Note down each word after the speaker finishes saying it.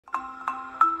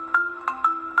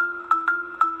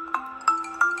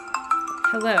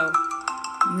Hello.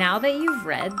 Now that you've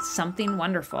read Something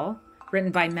Wonderful,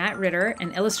 written by Matt Ritter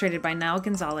and illustrated by Niall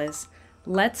Gonzalez,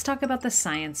 let's talk about the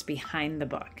science behind the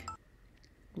book.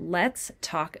 Let's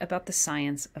talk about the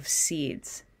science of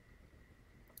seeds.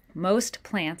 Most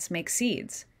plants make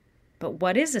seeds, but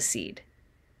what is a seed?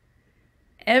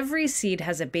 Every seed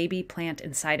has a baby plant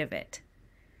inside of it.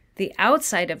 The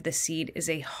outside of the seed is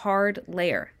a hard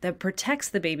layer that protects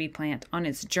the baby plant on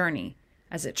its journey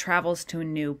as it travels to a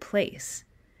new place.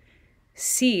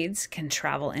 Seeds can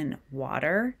travel in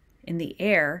water, in the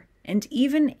air, and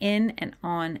even in and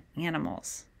on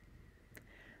animals.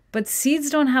 But seeds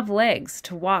don't have legs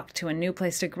to walk to a new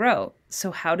place to grow,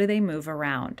 so how do they move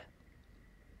around?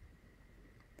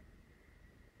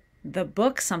 The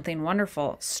book Something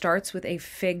Wonderful starts with a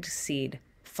fig seed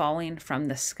falling from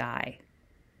the sky.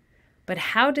 But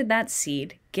how did that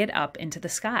seed get up into the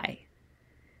sky?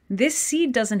 This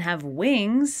seed doesn't have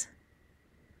wings.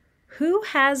 Who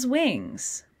has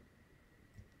wings?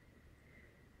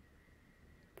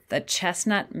 The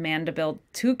chestnut mandibled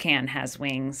toucan has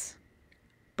wings.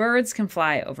 Birds can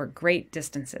fly over great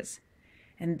distances,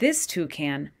 and this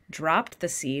toucan dropped the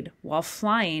seed while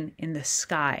flying in the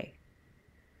sky.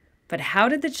 But how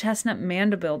did the chestnut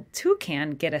mandibled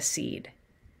toucan get a seed?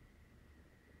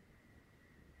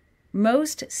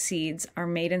 Most seeds are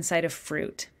made inside of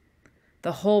fruit.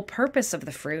 The whole purpose of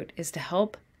the fruit is to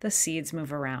help the seeds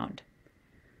move around.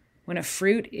 When a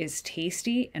fruit is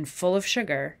tasty and full of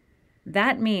sugar,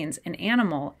 that means an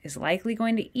animal is likely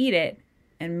going to eat it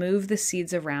and move the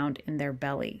seeds around in their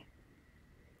belly.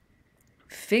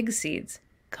 Fig seeds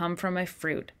come from a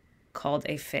fruit called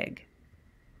a fig.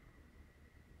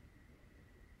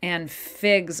 And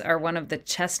figs are one of the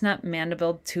chestnut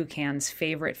mandibled toucan's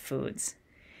favorite foods.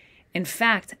 In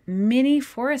fact, many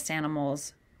forest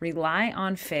animals rely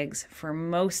on figs for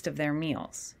most of their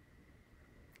meals.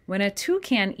 When a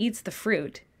toucan eats the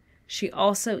fruit, she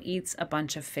also eats a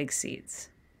bunch of fig seeds.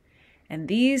 And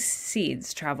these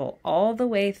seeds travel all the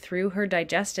way through her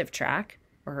digestive tract,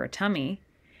 or her tummy,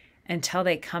 until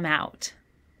they come out.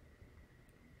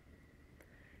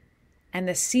 And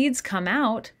the seeds come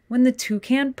out when the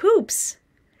toucan poops.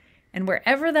 And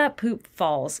wherever that poop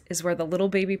falls is where the little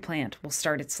baby plant will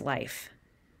start its life.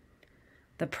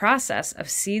 The process of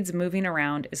seeds moving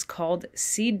around is called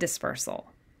seed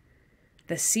dispersal.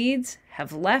 The seeds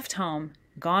have left home,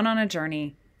 gone on a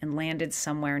journey, and landed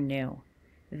somewhere new.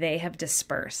 They have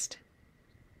dispersed.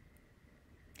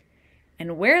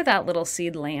 And where that little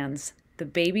seed lands, the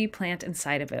baby plant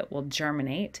inside of it will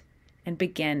germinate and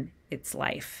begin its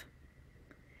life.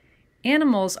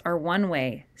 Animals are one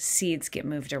way seeds get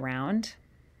moved around.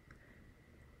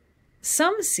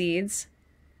 Some seeds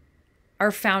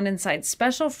are found inside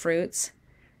special fruits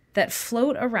that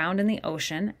float around in the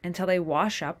ocean until they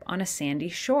wash up on a sandy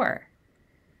shore.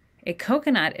 A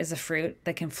coconut is a fruit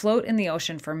that can float in the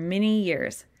ocean for many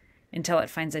years until it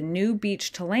finds a new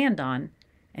beach to land on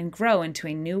and grow into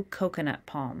a new coconut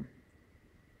palm.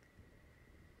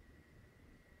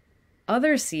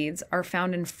 Other seeds are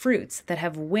found in fruits that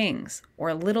have wings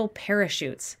or little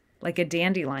parachutes, like a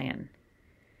dandelion.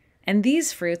 And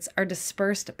these fruits are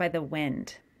dispersed by the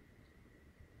wind.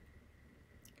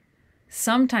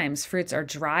 Sometimes fruits are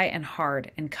dry and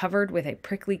hard and covered with a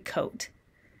prickly coat.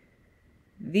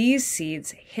 These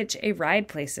seeds hitch a ride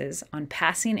places on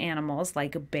passing animals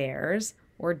like bears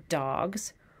or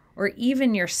dogs, or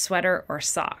even your sweater or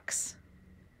socks.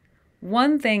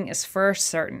 One thing is for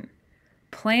certain.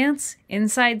 Plants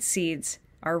inside seeds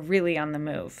are really on the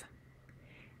move.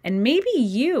 And maybe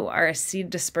you are a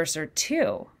seed disperser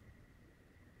too.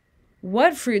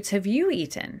 What fruits have you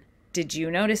eaten? Did you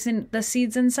notice the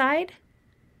seeds inside?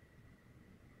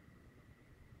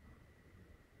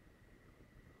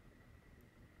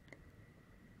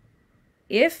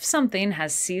 If something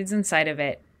has seeds inside of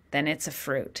it, then it's a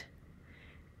fruit.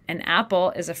 An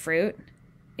apple is a fruit.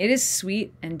 It is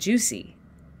sweet and juicy.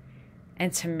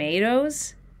 And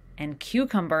tomatoes and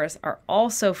cucumbers are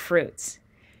also fruits.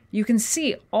 You can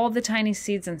see all the tiny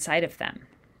seeds inside of them.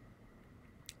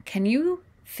 Can you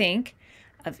think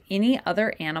of any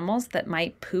other animals that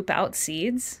might poop out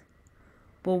seeds?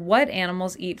 Well, what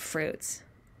animals eat fruits?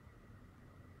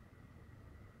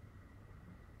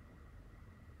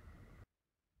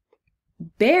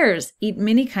 Bears eat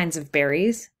many kinds of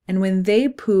berries, and when they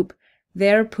poop,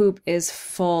 their poop is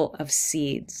full of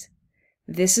seeds.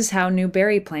 This is how new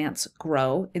berry plants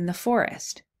grow in the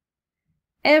forest.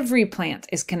 Every plant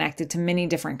is connected to many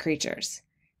different creatures.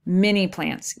 Many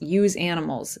plants use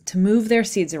animals to move their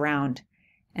seeds around,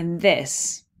 and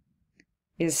this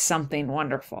is something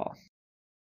wonderful.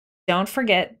 Don't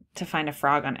forget to find a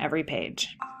frog on every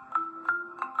page.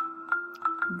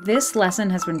 This lesson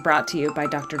has been brought to you by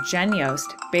Dr. Jen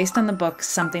Yost, based on the book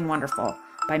Something Wonderful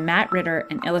by Matt Ritter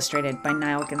and illustrated by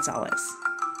Niall Gonzalez.